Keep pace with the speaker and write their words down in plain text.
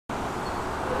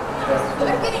Good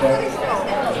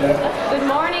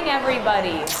morning,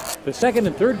 everybody. The second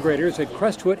and third graders at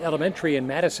Crestwood Elementary in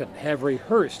Madison have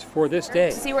rehearsed for this day.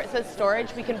 See where it says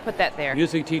storage? We can put that there.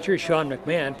 Music teacher Shawn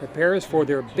McMahon prepares for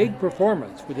their big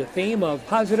performance with the theme of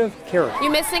positive character. You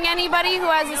missing anybody who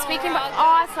has a speaking box?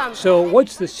 Awesome. So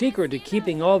what's the secret to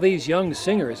keeping all these young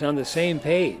singers on the same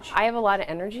page? I have a lot of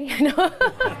energy.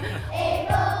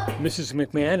 Mrs.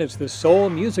 McMahon is the sole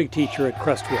music teacher at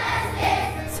Crestwood.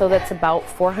 So that's about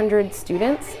 400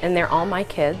 students, and they're all my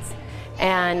kids,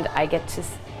 and I get to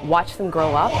watch them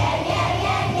grow up.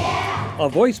 A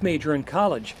voice major in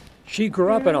college, she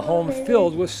grew up in a home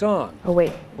filled with song. Oh,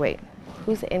 wait.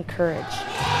 Who's encouraged?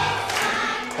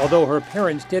 Although her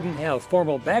parents didn't have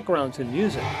formal backgrounds in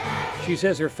music, she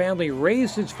says her family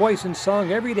raised its voice in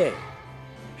song every day.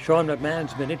 Shawn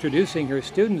McMahon's been introducing her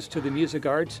students to the music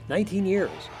arts 19 years.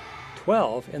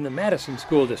 12 in the Madison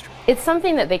School District. It's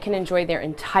something that they can enjoy their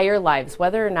entire lives,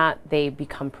 whether or not they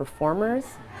become performers.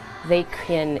 They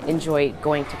can enjoy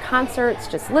going to concerts,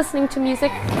 just listening to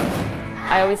music.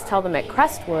 I always tell them at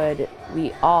Crestwood,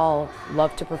 we all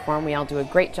love to perform, we all do a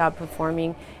great job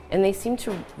performing, and they seem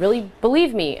to really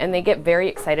believe me, and they get very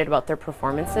excited about their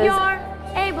performances. You're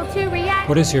able to react.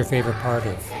 What is your favorite part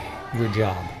of your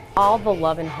job? All the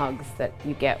love and hugs that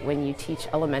you get when you teach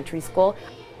elementary school.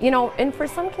 You know, and for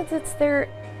some kids,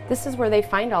 this is where they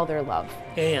find all their love.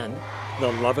 And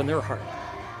the love in their heart.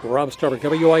 Rob Starbuck,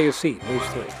 WIUC News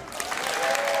 3.